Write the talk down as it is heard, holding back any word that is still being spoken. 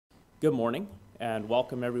Good morning and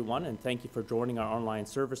welcome everyone, and thank you for joining our online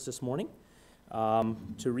service this morning. To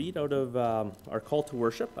read out of our call to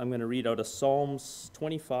worship, I'm going to read out of Psalms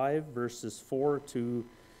 25 verses 4 to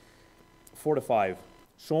 5.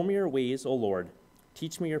 Show me your ways, O Lord.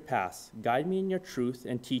 Teach me your paths. Guide me in your truth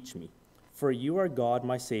and teach me. For you are God,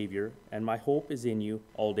 my Savior, and my hope is in you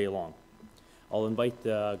all day long. I'll invite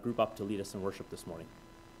the group up to lead us in worship this morning.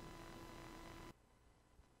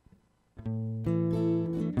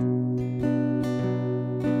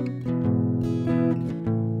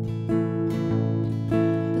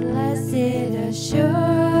 Blessed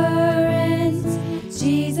assurance,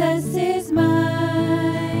 Jesus is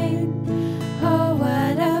mine. Oh,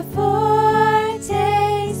 what a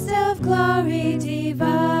foretaste of glory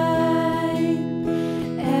divine,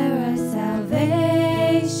 heir of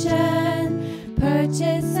salvation,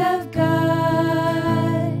 purchase of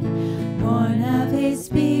God, born of his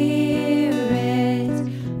Spirit,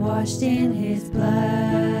 washed in his blood.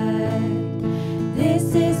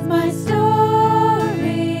 This is my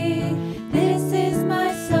story, this is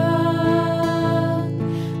my song,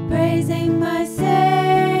 praising my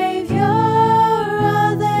Savior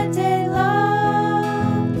all the day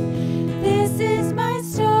long. This is my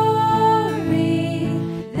story,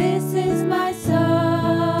 this is my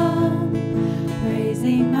song,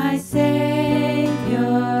 praising my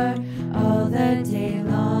Savior all the day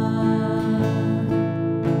long.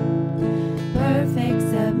 Perfect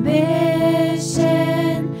submission,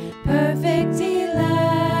 perfect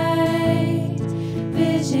delight,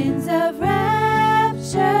 visions of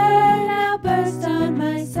rapture now burst on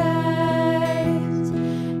my sight.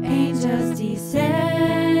 Angels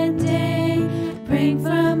descending, bring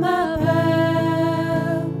from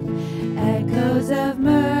above echoes of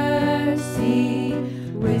mercy,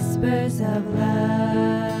 whispers of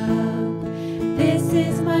love. This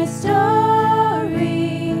is my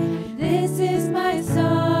story, this is my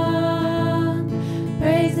song,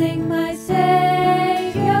 praising my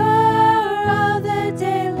Savior all the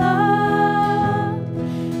day long.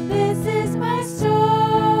 This is my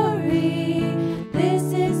story,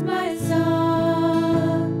 this is my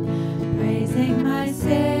song, praising my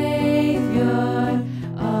Savior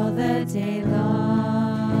all the day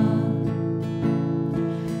long.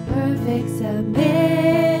 Perfect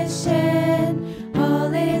submission,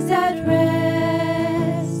 all is at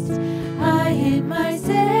rest. I in my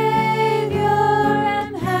Savior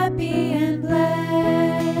am happy and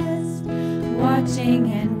blessed,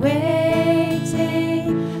 watching and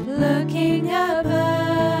waiting, looking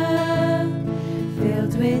above,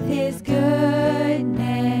 filled with his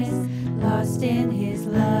goodness, lost in his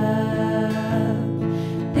love.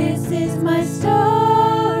 This is my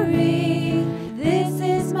story, this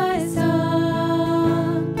is my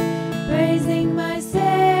song, praising my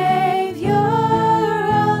Savior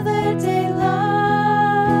all the day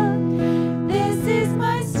long. This is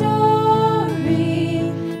my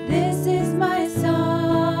story, this is my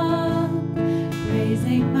song,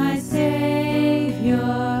 praising my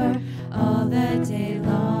Savior all the day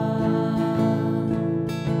long.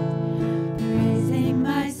 Praising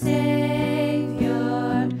my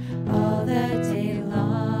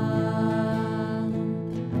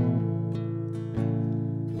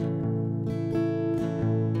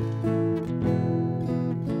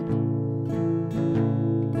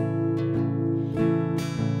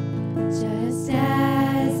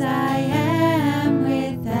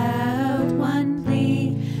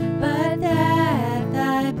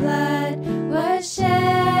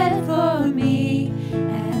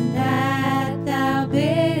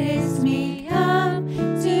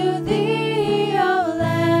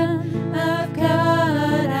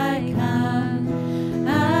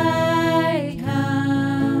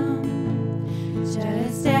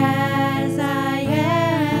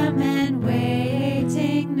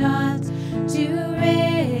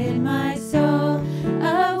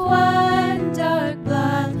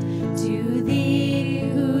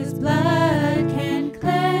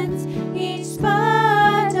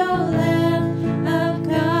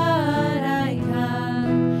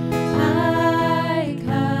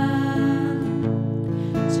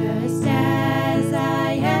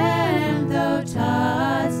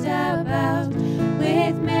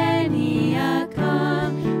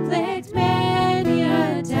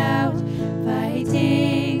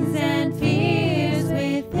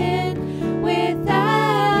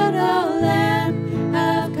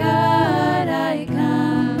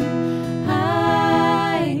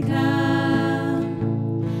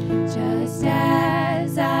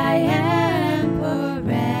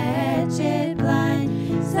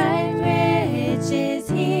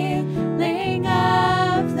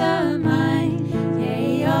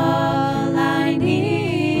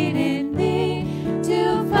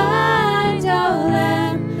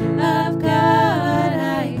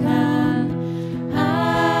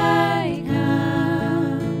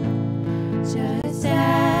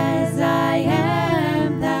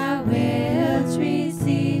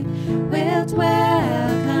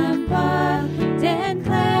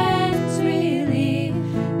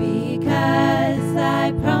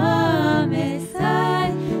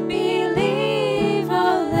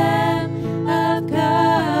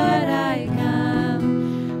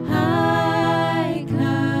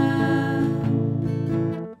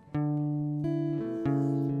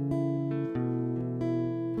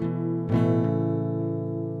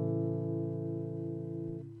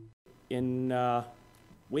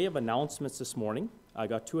way of announcements this morning, I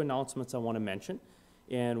got two announcements I want to mention.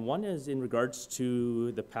 And one is in regards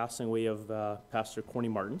to the passing away of Pastor Corny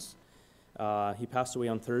Martins. He passed away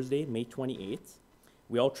on Thursday, May 28th.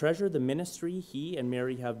 We all treasure the ministry he and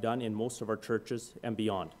Mary have done in most of our churches and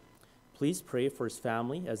beyond. Please pray for his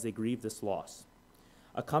family as they grieve this loss.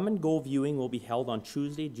 A come and go viewing will be held on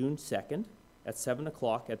Tuesday, June 2nd at 7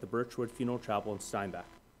 o'clock at the Birchwood Funeral Chapel in Steinbach.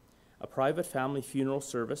 A private family funeral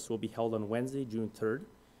service will be held on Wednesday, June 3rd,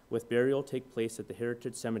 with burial take place at the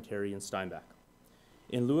Heritage Cemetery in Steinbach.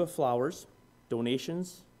 In lieu of flowers,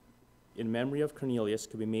 donations in memory of Cornelius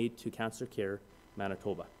could be made to Cancer Care,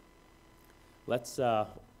 Manitoba. Let's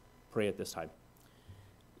pray at this time.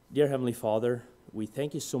 Dear Heavenly Father, we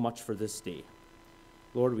thank you so much for this day.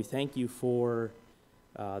 Lord, we thank you for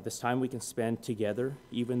this time we can spend together,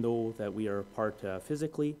 even though that we are apart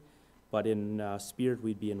physically, but in spirit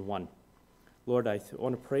we'd be in one. Lord, I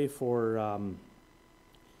want to pray for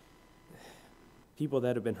people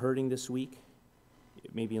that have been hurting this week,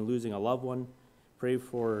 maybe in losing a loved one. Pray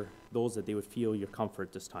for those that they would feel your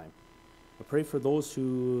comfort this time. I pray for those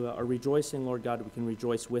who are rejoicing, Lord God, we can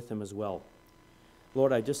rejoice with them as well.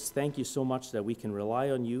 Lord, I just thank you so much that we can rely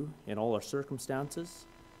on you in all our circumstances.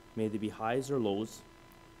 May they be highs or lows.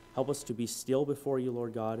 Help us to be still before you,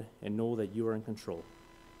 Lord God, and know that you are in control.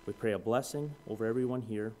 We pray a blessing over everyone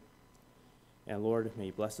here. And Lord, may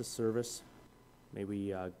you bless this service. May we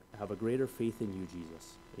have a greater faith in you,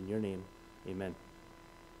 Jesus. In your name, amen.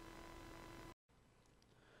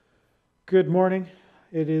 Good morning.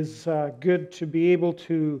 It is good to be able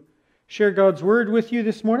to share God's Word with you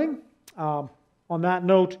this morning. On that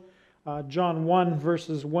note, John 1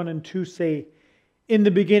 verses 1 and 2 say, "In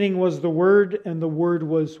the beginning was the Word, and the Word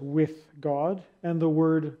was with God, and the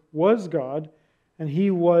Word was God, and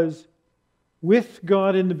He was with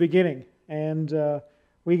God in the beginning." And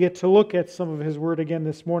we get to look at some of His Word again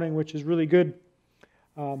this morning, which is really good.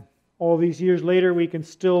 All these years later, we can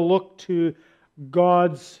still look to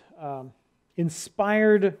God's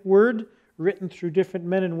inspired Word, written through different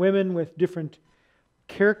men and women with different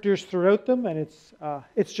characters throughout them, and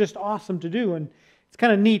it's just awesome to do. And it's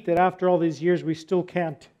kind of neat that after all these years, we still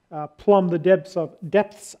can't plumb the depths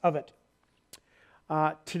of it.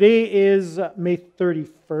 Today is May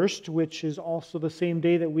 31st, which is also the same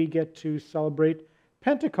day that we get to celebrate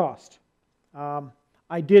Pentecost.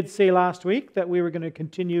 I did say last week that we were going to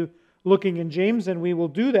continue looking in James, and we will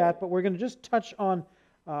do that, but we're going to just touch on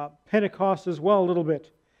Pentecost as well a little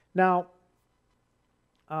bit. Now,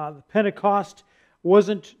 the Pentecost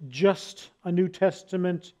wasn't just a New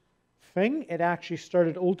Testament thing. It actually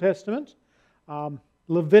started Old Testament.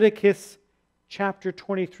 Leviticus chapter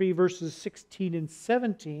 23, verses 16 and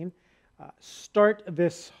 17 start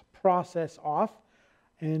this process off.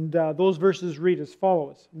 And those verses read as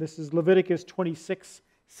follows. This is Leviticus 26,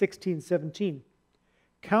 16, 17.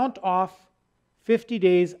 "Count off 50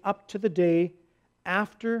 days up to the day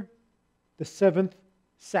after the 7th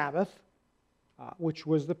Sabbath," which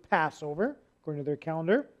was the Passover, according to their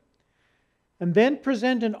calendar, "and then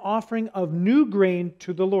present an offering of new grain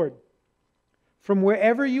to the Lord. From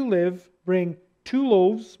wherever you live, bring 2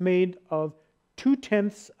 loaves made of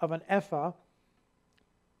 2/10 of an ephah,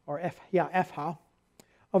 ephah,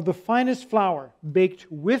 of the finest flour, baked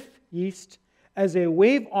with yeast, as a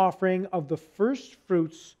wave offering of the first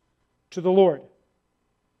fruits to the Lord."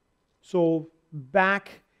 So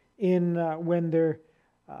back in when they're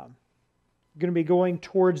going to be going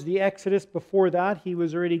towards the Exodus, before that, he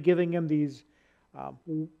was already giving them these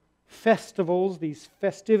festivals, these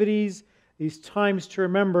festivities, these times to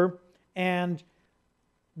remember. And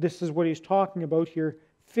this is what he's talking about here,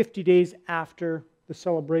 50 days after the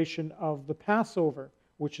celebration of the Passover,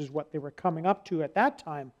 which is what they were coming up to at that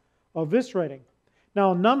time of this writing.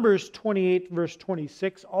 Now, Numbers 28, verse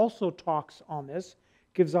 26 also talks on this,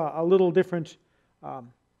 gives a little different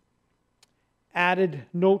added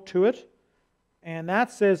note to it. And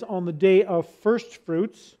that says, "On the day of first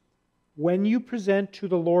fruits, when you present to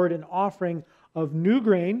the Lord an offering of new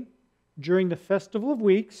grain during the festival of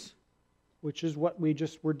weeks," which is what we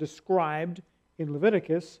just were described in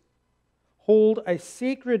Leviticus, "hold a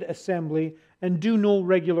sacred assembly and do no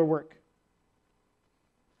regular work."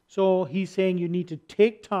 So he's saying you need to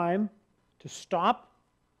take time to stop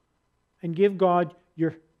and give God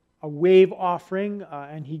a wave offering,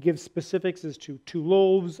 and he gives specifics as to 2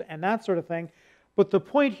 loaves and that sort of thing. But the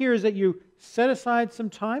point here is that you set aside some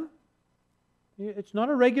time. It's not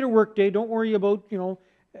a regular work day. Don't worry about,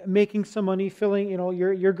 making some money, filling,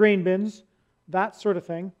 your grain bins, that sort of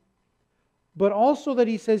thing. But also that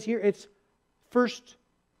he says here, it's first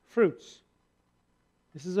fruits.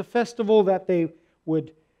 This is a festival that they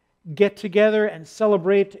would get together and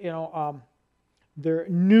celebrate, their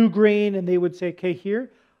new grain, and they would say, okay,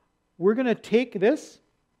 here, we're going to take this,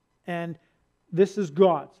 and this is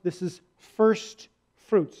God's. This is first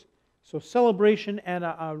fruits. So celebration and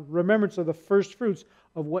a remembrance of the first fruits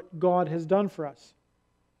of what God has done for us.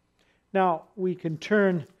 Now, we can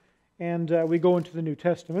turn and we go into the New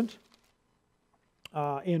Testament.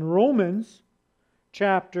 In Romans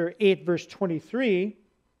chapter 8, verse 23,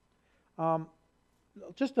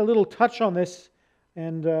 just a little touch on this,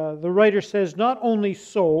 and the writer says, "Not only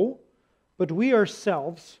so, but we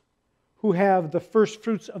ourselves, who have the first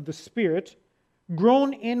fruits of the Spirit,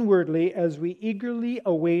 groan inwardly as we eagerly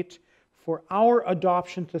await for our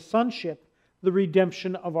adoption to sonship, the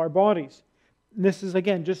redemption of our bodies." And this is,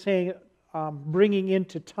 again, just saying, bringing in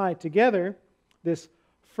to tie together this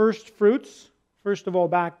first fruits. First of all,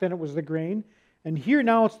 back then it was the grain. And here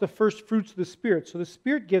now it's the first fruits of the Spirit. So the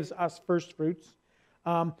Spirit gives us first fruits.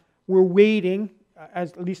 We're waiting,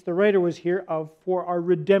 as at least the writer was here, for our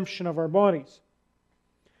redemption of our bodies.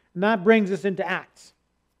 And that brings us into Acts.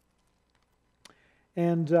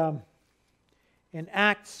 And in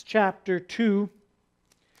Acts chapter 2,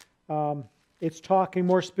 it's talking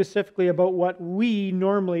more specifically about what we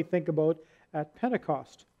normally think about at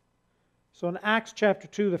Pentecost. So in Acts chapter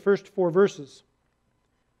 2, the first 4 verses,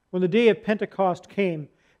 "When the day of Pentecost came,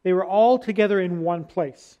 they were all together in one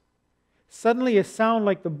place. Suddenly a sound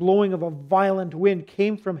like the blowing of a violent wind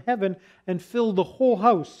came from heaven and filled the whole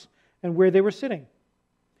house and where they were sitting.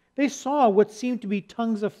 They saw what seemed to be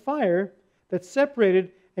tongues of fire that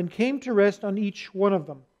separated and came to rest on each one of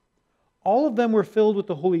them. All of them were filled with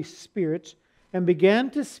the Holy Spirit and began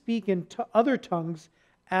to speak in other tongues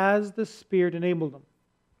as the Spirit enabled them."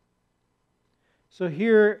 So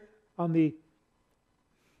here on the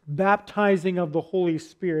baptizing of the Holy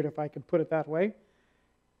Spirit, if I could put it that way,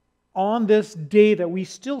 on this day that we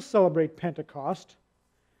still celebrate Pentecost,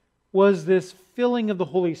 was this filling of the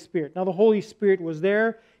Holy Spirit. Now the Holy Spirit was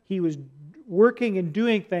there, He was working and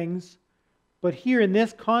doing things, but here in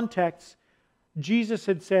this context, Jesus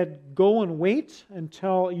had said, go and wait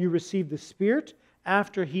until you receive the Spirit,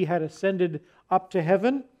 after He had ascended up to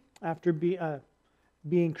heaven, after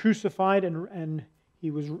being crucified and He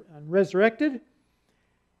was resurrected.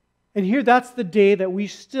 And here that's the day that we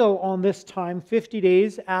still, on this time, 50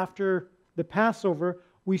 days after the Passover,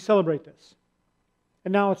 we celebrate this.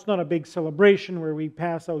 And now it's not a big celebration where we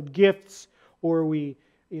pass out gifts or we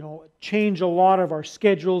change a lot of our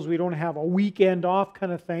schedules. We don't have a weekend off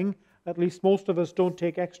kind of thing. At least most of us don't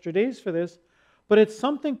take extra days for this. But it's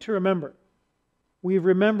something to remember. We've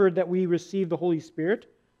remembered that we receive the Holy Spirit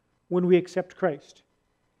when we accept Christ.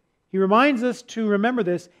 He reminds us to remember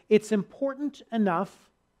this. It's important enough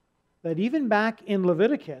that even back in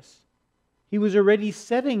Leviticus, He was already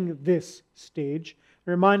setting this stage,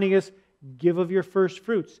 reminding us, give of your first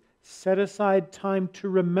fruits. Set aside time to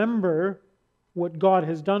remember what God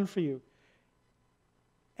has done for you.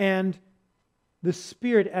 And the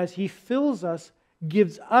Spirit, as He fills us,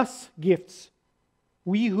 gives us gifts.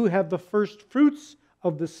 We who have the first fruits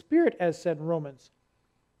of the Spirit, as said in Romans.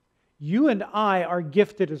 You and I are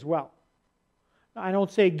gifted as well. I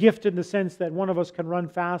don't say gifted in the sense that one of us can run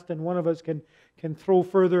fast and one of us can throw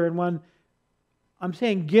further and one. I'm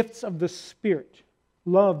saying gifts of the Spirit.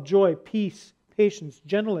 Love, joy, peace, patience,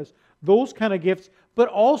 gentleness. Those kind of gifts, but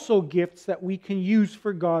also gifts that we can use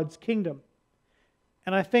for God's kingdom.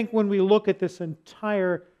 And I think when we look at this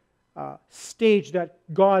entire stage that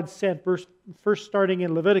God sent, first starting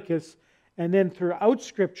in Leviticus and then throughout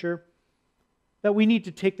Scripture, that we need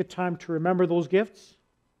to take the time to remember those gifts,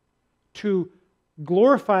 to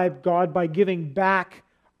glorify God by giving back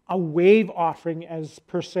a wave offering as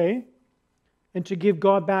per se, and to give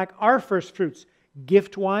God back our first fruits,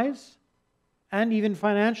 gift-wise, and even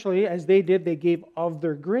financially, as they did, they gave of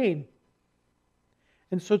their grain.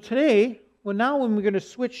 And so today, when we're going to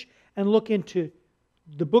switch and look into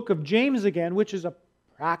the book of James again, which is a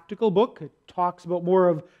practical book. It talks about more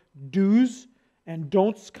of do's and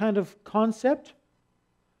don'ts kind of concept.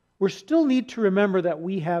 We still need to remember that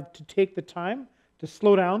we have to take the time to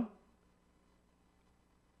slow down,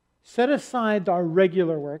 set aside our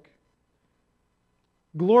regular work,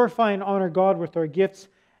 glorify and honor God with our gifts,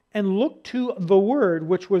 and look to the Word,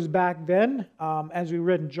 which was back then, as we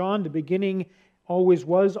read in John, the beginning always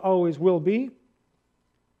was, always will be.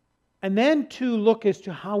 And then to look as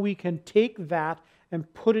to how we can take that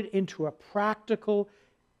and put it into a practical,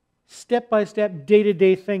 step-by-step,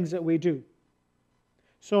 day-to-day things that we do.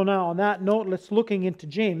 So now, on that note, let's looking into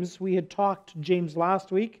James. We had talked James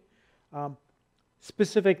last week,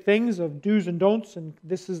 specific things of do's and don'ts, and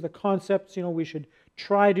this is the concepts, we should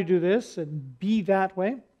try to do this and be that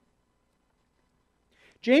way.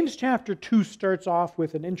 James chapter 2 starts off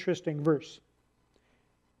with an interesting verse.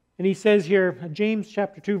 And he says here, James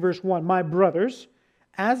chapter 2, verse 1, "My brothers,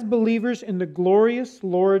 as believers in the glorious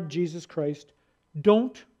Lord Jesus Christ,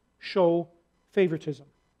 don't show favoritism."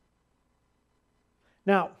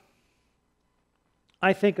 Now,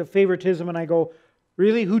 I think of favoritism and I go,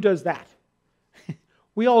 really, who does that?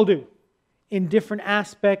 We all do, in different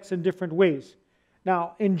aspects and different ways.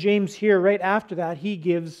 Now, in James here, right after that, he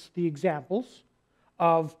gives the examples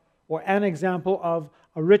of, or an example of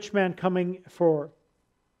a rich man coming for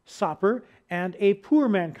supper and a poor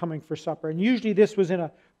man coming for supper. And usually this was in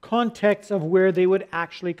a context of where they would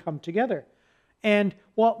actually come together. And,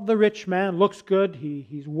 well, the rich man looks good.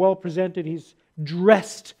 He's well presented. He's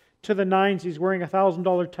dressed to the nines. He's wearing a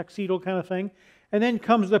 $1,000 tuxedo kind of thing. And then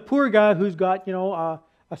comes the poor guy who's got,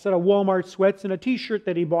 a set of Walmart sweats and a t-shirt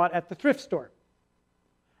that he bought at the thrift store.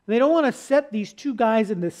 And they don't want to set these two guys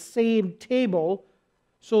in the same table,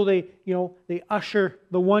 so they usher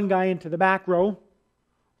the one guy into the back row,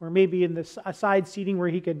 or maybe in the side seating where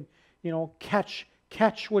he can,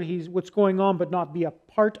 catch what's going on but not be a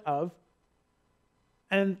part of.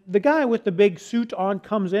 And the guy with the big suit on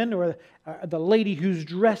comes in, or the lady who's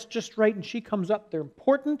dressed just right, and she comes up. They're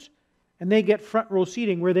important, and they get front row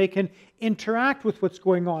seating where they can interact with what's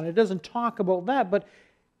going on. It doesn't talk about that, but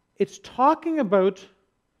it's talking about,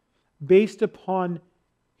 based upon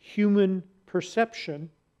human perception,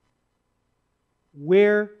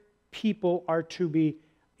 where people are to be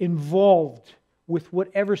involved with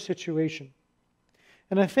whatever situation.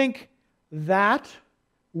 And I think that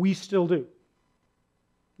we still do.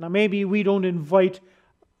 Now, maybe we don't invite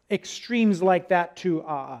extremes like that to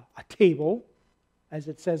a table, as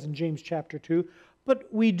it says in James chapter 2,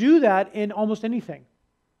 but we do that in almost anything.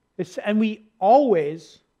 And we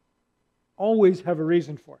always have a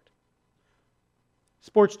reason for it.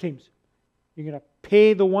 Sports teams. You're going to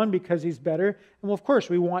pay the one because he's better. And well, of course,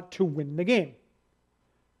 we want to win the game.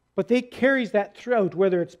 But they carries that throughout,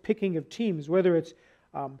 whether it's picking of teams, whether it's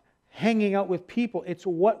hanging out with people. It's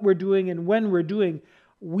what we're doing and when we're doing.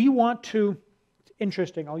 We want to, it's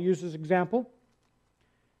interesting, I'll use this example.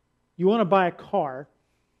 You want to buy a car.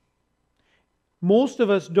 Most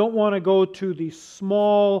of us don't want to go to the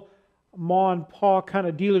small ma and pa kind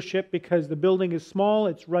of dealership because the building is small,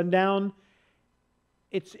 it's run down,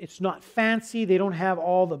 it's not fancy, they don't have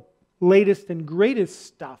all the latest and greatest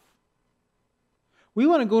stuff. We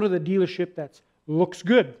want to go to the dealership that looks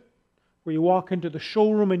good, where you walk into the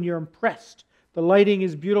showroom and you're impressed. The lighting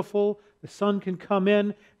is beautiful, the sun can come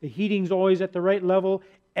in, the heating's always at the right level,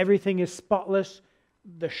 everything is spotless,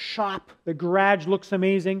 the shop, the garage looks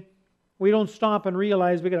amazing. We don't stop and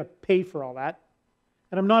realize we're going to pay for all that.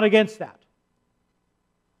 And I'm not against that.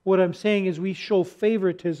 What I'm saying is we show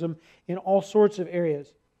favoritism in all sorts of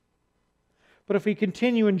areas. But if we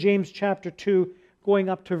continue in James chapter 2, going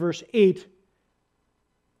up to verse 8,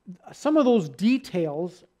 some of those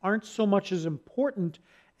details aren't so much as important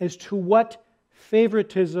as to what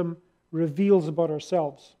favoritism reveals about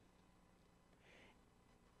ourselves.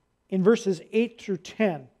 In verses 8 through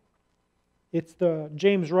 10,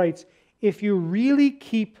 James writes, "If you really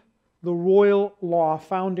keep the royal law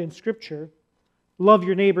found in Scripture, love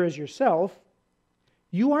your neighbor as yourself,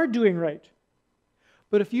 you are doing right.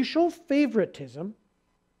 But if you show favoritism,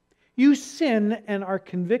 you sin and are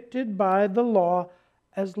convicted by the law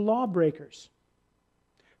as lawbreakers.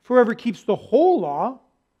 For whoever keeps the whole law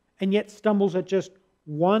and yet stumbles at just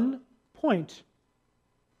one point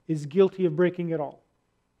is guilty of breaking it all."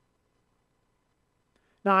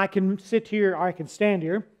 Now, I can stand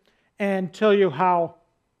here and tell you how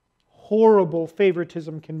horrible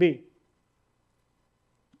favoritism can be.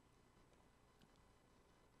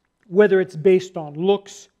 Whether it's based on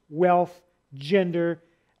looks, wealth, gender,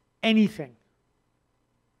 anything.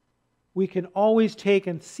 We can always take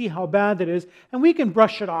and see how bad that is, and we can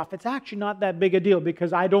brush it off. It's actually not that big a deal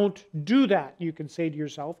because I don't do that, you can say to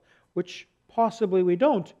yourself, which possibly we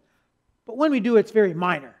don't. But when we do, it's very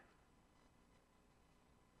minor.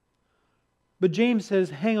 But James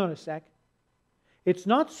says, hang on a sec. It's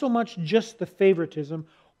not so much just the favoritism,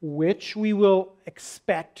 which we will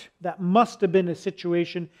expect that must have been a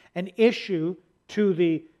situation, an issue to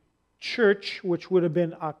the church, which would have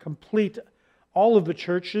been a complete, all of the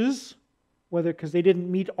churches, whether because they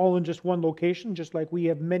didn't meet all in just one location, just like we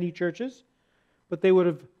have many churches, but they would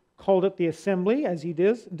have called it the assembly, as he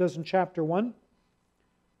does in chapter 1.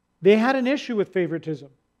 They had an issue with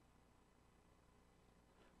favoritism.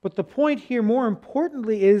 But the point here, more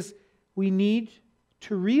importantly, is we need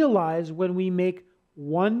to realize when we make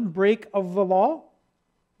one break of the law,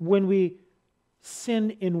 when we sin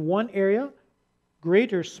in one area,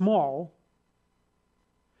 great or small,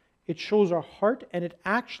 It shows our heart, and it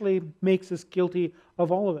actually makes us guilty of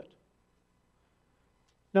all of it.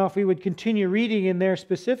 Now, if we would continue reading in there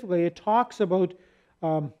specifically, it talks about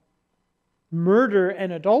murder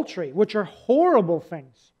and adultery, which are horrible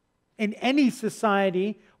things in any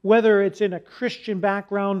society, whether it's in a Christian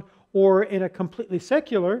background or in a completely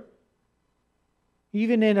secular.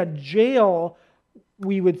 Even in a jail,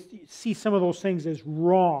 we would see some of those things as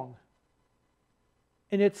wrong.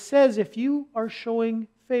 And it says if you are showing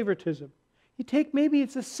favoritism, you take, maybe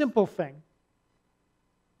it's a simple thing,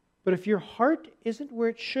 but if your heart isn't where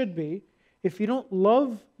it should be, if you don't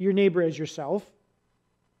love your neighbor as yourself,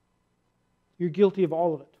 you're guilty of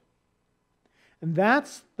all of it. And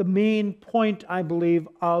that's the main point, I believe,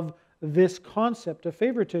 of this concept of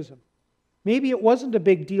favoritism. Maybe it wasn't a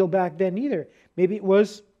big deal back then either. Maybe it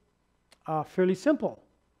was fairly simple.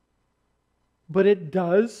 But it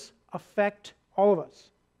does affect all of us.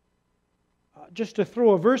 Just to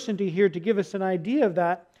throw a verse into here to give us an idea of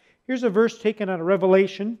that, here's a verse taken out of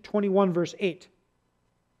Revelation 21, verse 8.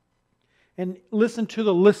 And listen to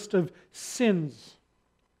the list of sins.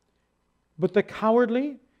 But the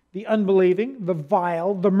cowardly, the unbelieving, the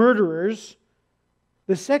vile, the murderers,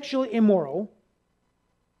 the sexually immoral,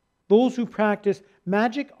 those who practice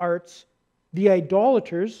magic arts, the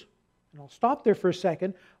idolaters, and I'll stop there for a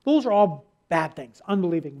second, those are all bad things.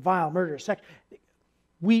 Unbelieving, vile, murder, sex.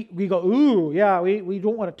 We go, ooh, yeah, we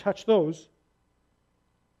don't want to touch those.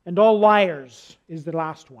 And all liars is the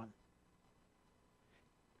last one.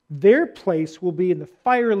 Their place will be in the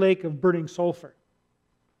fire lake of burning sulfur.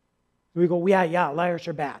 We go, yeah, liars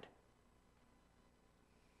are bad.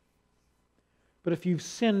 But if you've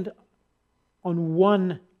sinned on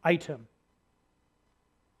one item,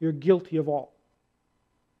 you're guilty of all.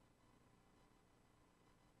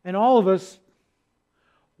 And all of us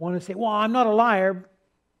want to say, well, I'm not a liar.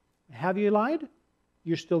 Have you lied?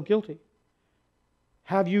 You're still guilty.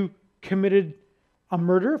 Have you committed a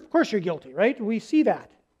murder? Of course you're guilty, right? We see that.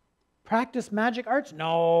 Practice magic arts?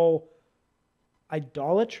 No.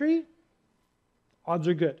 Idolatry? Odds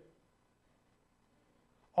are good.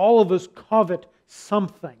 All of us covet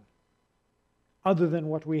something other than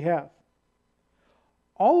what we have.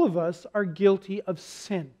 All of us are guilty of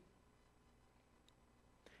sin.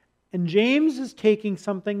 And James is taking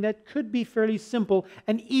something that could be fairly simple,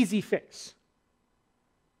 an easy fix.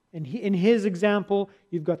 And in his example,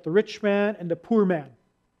 you've got the rich man and the poor man.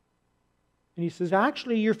 And he says,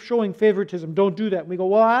 actually, you're showing favoritism. Don't do that. And we go,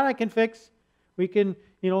 well, that I can fix. We can,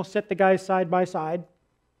 set the guys side by side.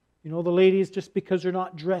 The ladies, just because they're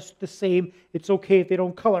not dressed the same, it's okay if they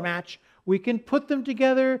don't color match. We can put them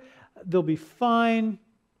together. They'll be fine.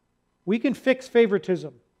 We can fix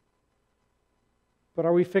favoritism. But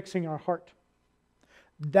are we fixing our heart?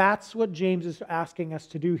 That's what James is asking us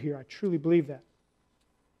to do here. I truly believe that.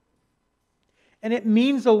 And it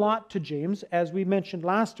means a lot to James, as we mentioned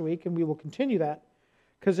last week, and we will continue that,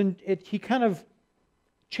 because he kind of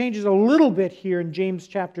changes a little bit here in James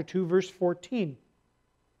chapter 2, verse 14.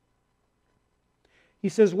 He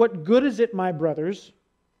says, "What good is it, my brothers,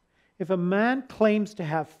 if a man claims to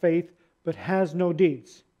have faith but has no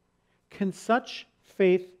deeds? Can such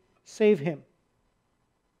faith save him?"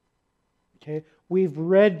 Okay, we've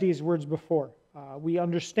read these words before. We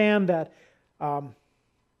understand that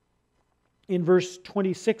in verse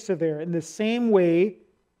 26 of there, in the same way,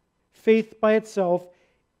 faith by itself,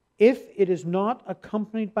 if it is not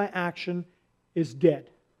accompanied by action, is dead.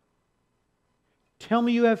 Tell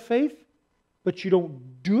me you have faith, but you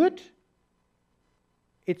don't do it,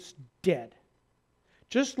 it's dead.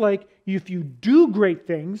 Just like if you do great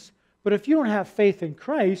things, but if you don't have faith in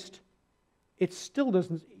Christ, it still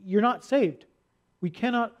doesn't, you're not saved. We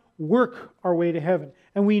cannot work our way to heaven.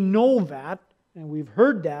 And we know that, and we've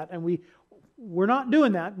heard that, and we're not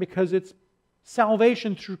doing that because it's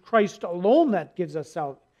salvation through Christ alone that gets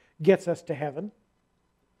us to heaven.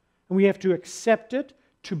 And we have to accept it,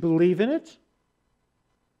 to believe in it.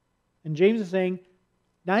 And James is saying,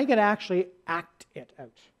 now you got to actually act it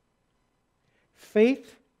out.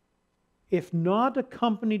 Faith, if not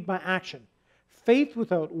accompanied by action, faith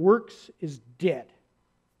without works is dead.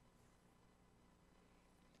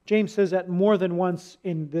 James says that more than once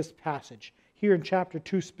in this passage. Here in chapter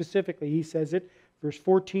 2 specifically, he says it, verse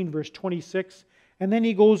 14, verse 26, and then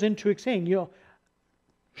he goes into saying,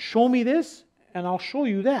 show me this, and I'll show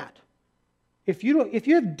you that. If you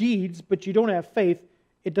have deeds, but you don't have faith,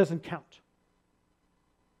 it doesn't count.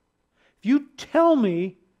 If you tell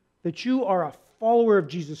me that you are a follower of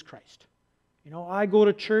Jesus Christ, I go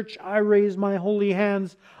to church, I raise my holy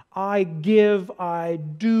hands, I give, I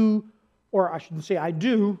do, or I shouldn't say I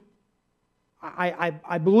do,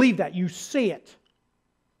 I believe that. You say it.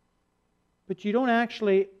 but you don't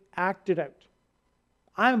actually act it out.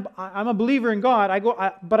 I'm a believer in God,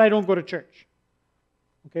 but I don't go to church.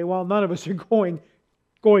 Okay, well, none of us are going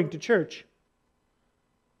to church.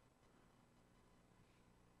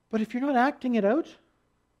 But if you're not acting it out,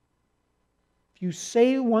 if you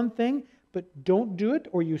say one thing but don't do it,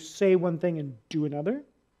 or you say one thing and do another,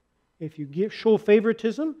 if you show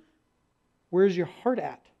favoritism, where's your heart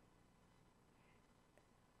at?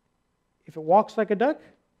 If it walks like a duck,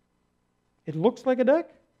 it looks like a duck,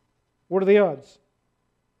 what are the odds?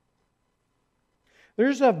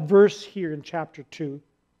 There's a verse here in chapter 2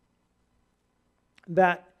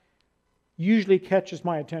 that usually catches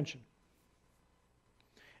my attention.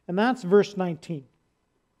 And that's verse 19.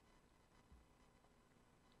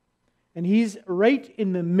 And he's right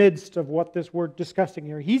in the midst of what this we're discussing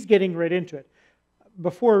here. He's getting right into it.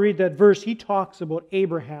 Before I read that verse, he talks about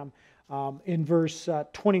Abraham. In verse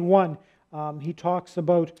 21, he talks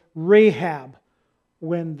about Rahab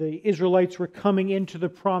when the Israelites were coming into the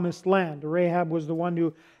promised land. Rahab was the one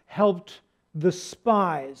who helped the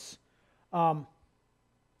spies.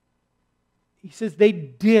 He says they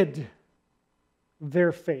did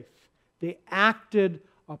their faith. They acted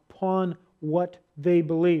upon what they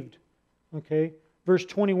believed. Okay? Verse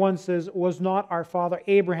 21 says, was not our father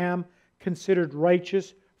Abraham considered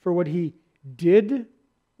righteous for what he did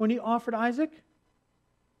when he offered Isaac?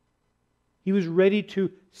 He was ready to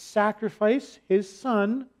sacrifice his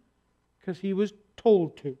son because he was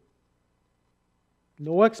told to.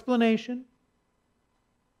 No explanation.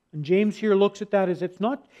 And James here looks at that as it's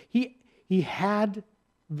not, he had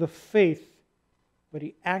the faith, but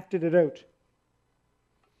he acted it out.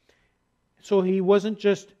 So he wasn't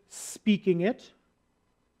just speaking it,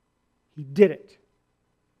 he did it.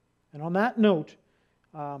 And on that note,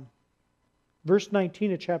 verse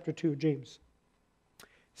 19 of chapter 2 of James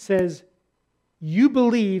says, you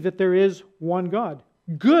believe that there is one God.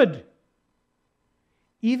 Good.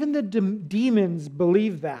 Even the demons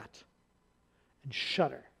believe that and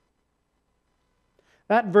shudder.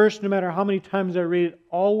 That verse, no matter how many times I read it,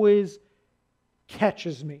 always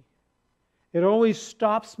catches me. It always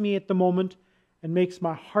stops me at the moment and makes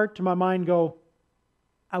my heart to my mind go,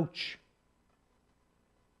 ouch.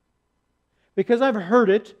 Because I've heard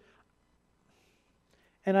it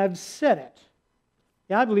and I've said it.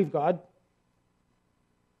 Yeah, I believe God.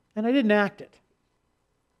 And I didn't act it.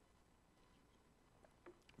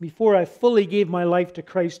 Before I fully gave my life to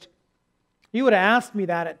Christ, He would have asked me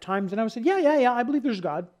that at times, and I would say, yeah, I believe there's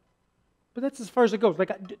God. But that's as far as it goes.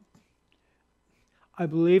 Like, I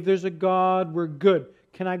believe there's a God, we're good.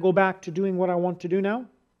 Can I go back to doing what I want to do now?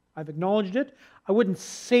 I've acknowledged it. I wouldn't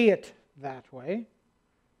say it that way,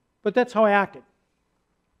 but that's how I acted.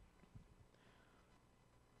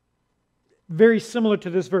 Very similar to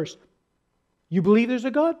this verse. You believe there's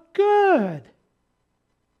a God? Good.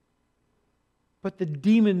 But the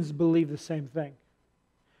demons believe the same thing.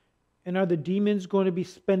 And are the demons going to be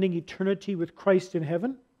spending eternity with Christ in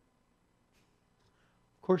heaven?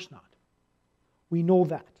 Of course not. We know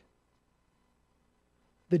that.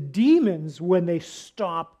 The demons, when they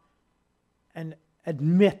stop and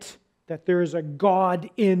admit that there is a God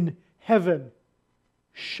in heaven,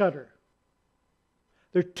 shudder.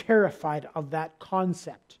 They're terrified of that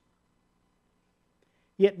concept.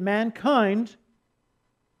 Yet mankind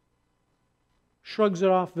shrugs it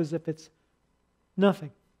off as if it's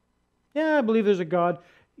nothing. Yeah, I believe there's a God.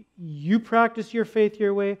 You practice your faith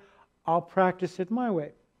your way, I'll practice it my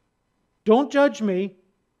way. Don't judge me,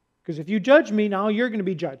 because if you judge me, now you're going to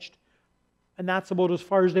be judged. And that's about as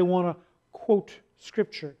far as they want to quote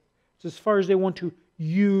Scripture. It's as far as they want to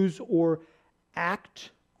use or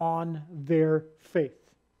act on their faith.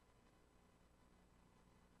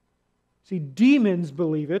 See, demons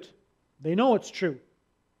believe it. They know it's true.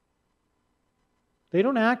 They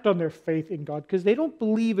don't act on their faith in God because they don't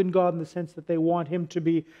believe in God in the sense that they want Him to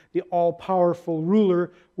be the all-powerful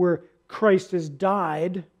ruler where Christ has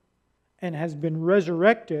died and has been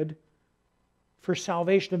resurrected for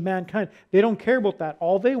salvation of mankind. They don't care about that.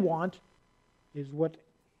 All they want is what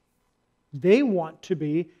they want to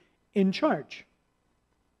be in charge.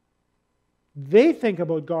 They think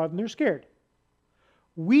about God and they're scared.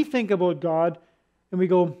 We think about God and we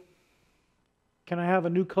go, can I have a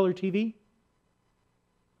new color TV?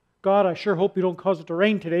 God, I sure hope you don't cause it to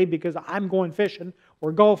rain today because I'm going fishing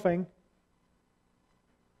or golfing.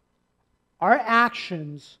 Our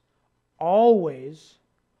actions always,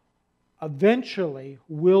 eventually,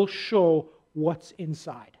 will show what's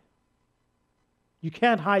inside. You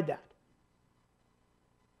can't hide that.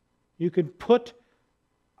 You can put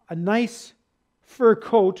a nice fur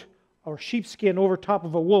coat or sheepskin over top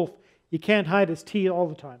of a wolf. You can't hide his teeth all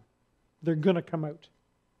the time. They're going to come out.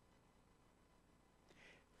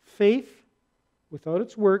 Faith without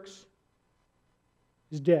its works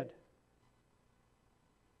is dead.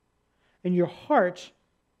 And your heart,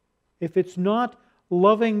 if it's not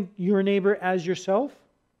loving your neighbor as yourself,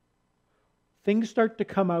 things start to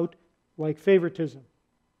come out like favoritism,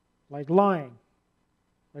 like lying,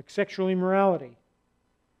 like sexual immorality.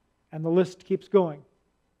 And the list keeps going.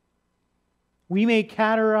 We may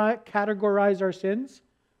categorize our sins,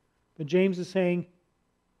 but James is saying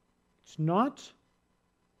it's not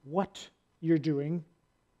what you're doing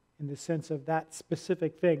in the sense of that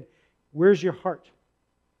specific thing. Where's your heart?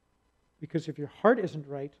 Because if your heart isn't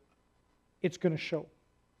right, it's going to show.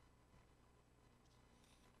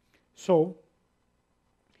 So,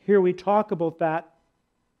 here we talk about that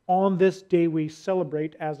on this day we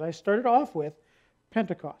celebrate, as I started off with,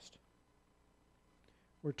 Pentecost.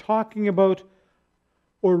 We're talking about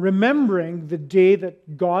or remembering the day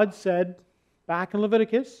that God said back in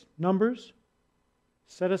Leviticus, Numbers,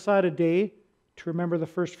 set aside a day to remember the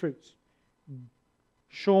first fruits.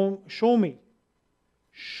 Show me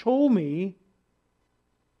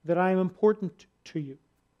that I am important to you.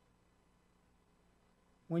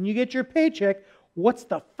 When you get your paycheck, what's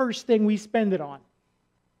the first thing we spend it on?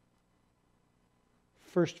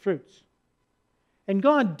 First fruits. And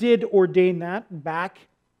God did ordain that back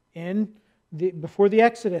in before the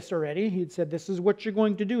Exodus already. He'd said, this is what you're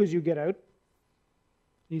going to do as you get out.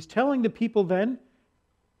 He's telling the people then,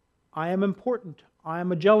 I am important. I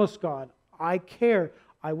am a jealous God. I care.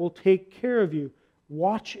 I will take care of you.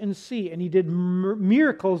 Watch and see. And he did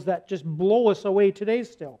miracles that just blow us away today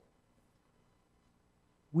still.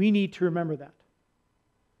 We need to remember that.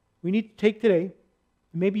 We need to take today.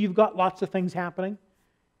 Maybe you've got lots of things happening.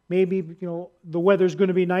 Maybe, the weather's going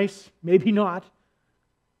to be nice. Maybe not.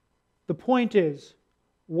 The point is,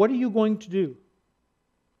 what are you going to do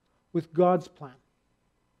with God's plan?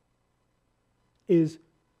 Is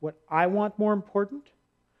what I want more important,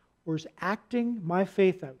 or is acting my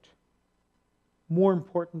faith out more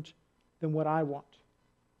important than what I want?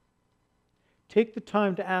 Take the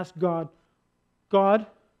time to ask God,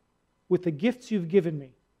 with the gifts you've given me,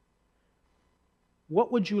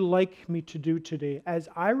 what would you like me to do today as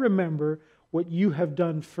I remember what you have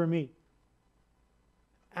done for me?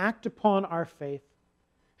 Act upon our faith.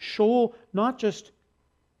 Show not just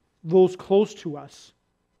those close to us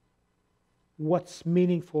what's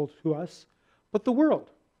meaningful to us, but the world.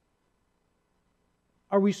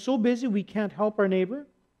 Are we so busy we can't help our neighbor?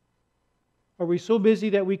 Are we so busy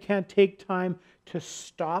that we can't take time to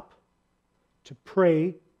stop, to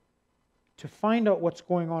pray, to find out what's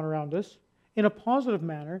going on around us in a positive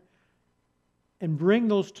manner and bring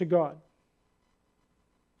those to God?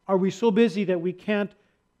 Are we so busy that we can't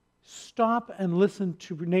stop and listen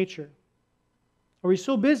to nature? Are we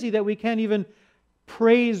so busy that we can't even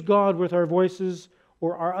praise God with our voices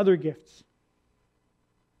or our other gifts?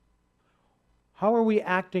 How are we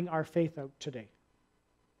acting our faith out today?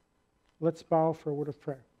 Let's bow for a word of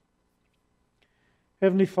prayer.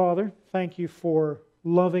 Heavenly Father, thank you for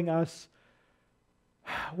loving us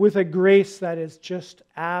with a grace that is just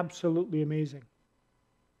absolutely amazing.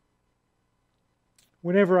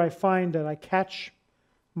 Whenever I find that I catch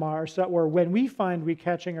or when we find we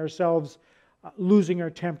catching ourselves losing our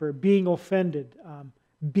temper, being offended,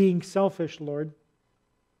 being selfish, Lord,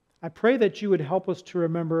 I pray that you would help us to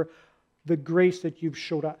remember the grace that you've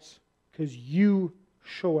showed us, because you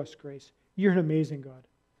show us grace. You're an amazing God.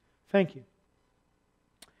 Thank you.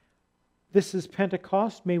 This is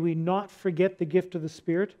Pentecost. May we not forget the gift of the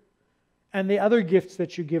Spirit and the other gifts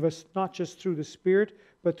that you give us, not just through the Spirit,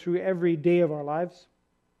 but through every day of our lives.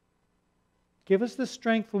 Give us the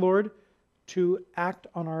strength, Lord, to act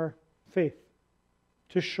on our faith,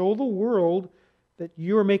 to show the world that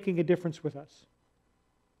you are making a difference with us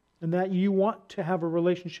and that you want to have a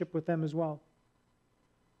relationship with them as well.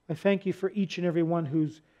 I thank you for each and every one who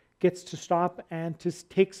gets to stop and to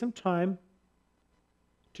take some time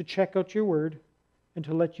to check out your word and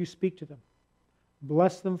to let you speak to them.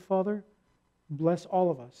 Bless them, Father. Bless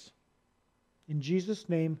all of us. In Jesus'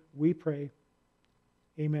 name we pray.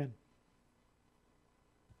 Amen.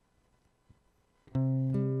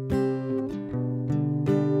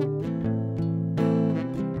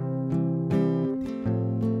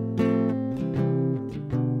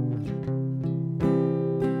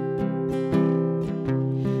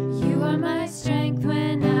 You are my strength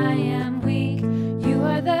when I am weak. You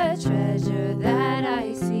are the treasure that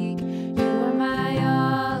I seek. You are my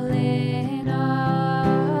all in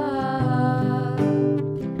all.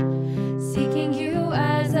 Seeking you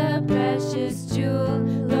as a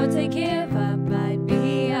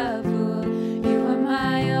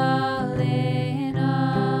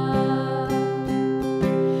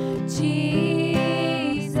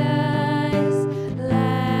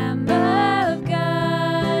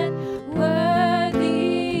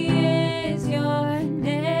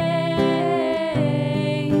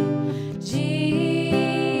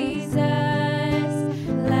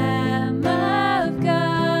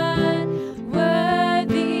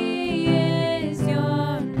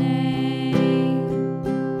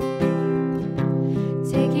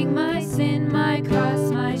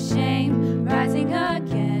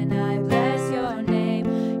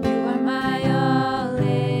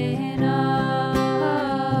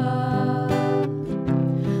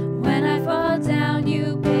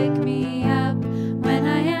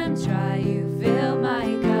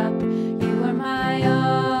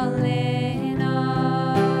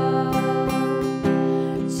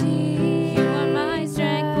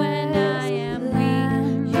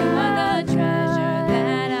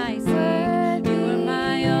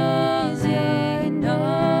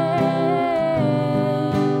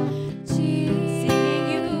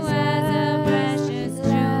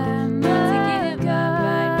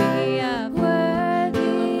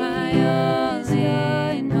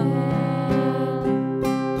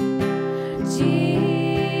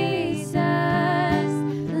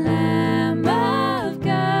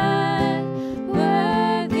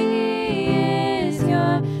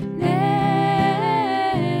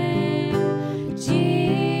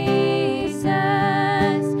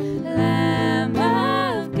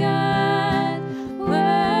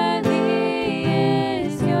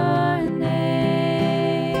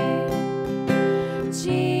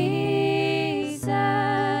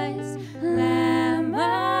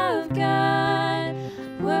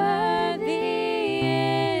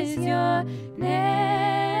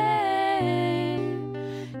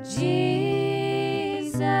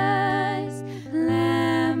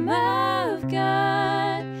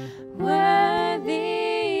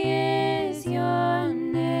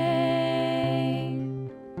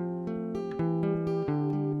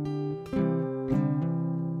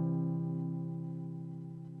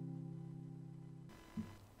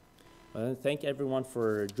Thank everyone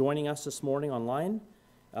for joining us this morning online.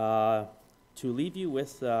 To leave you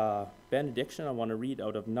with benediction, I want to read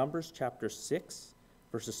out of Numbers chapter 6,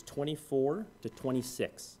 verses 24 to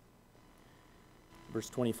 26. Verse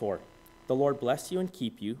 24, the Lord bless you and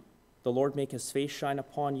keep you. The Lord make his face shine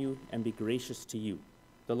upon you and be gracious to you.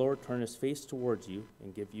 The Lord turn his face towards you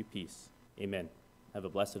and give you peace. Amen. Have a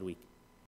blessed week.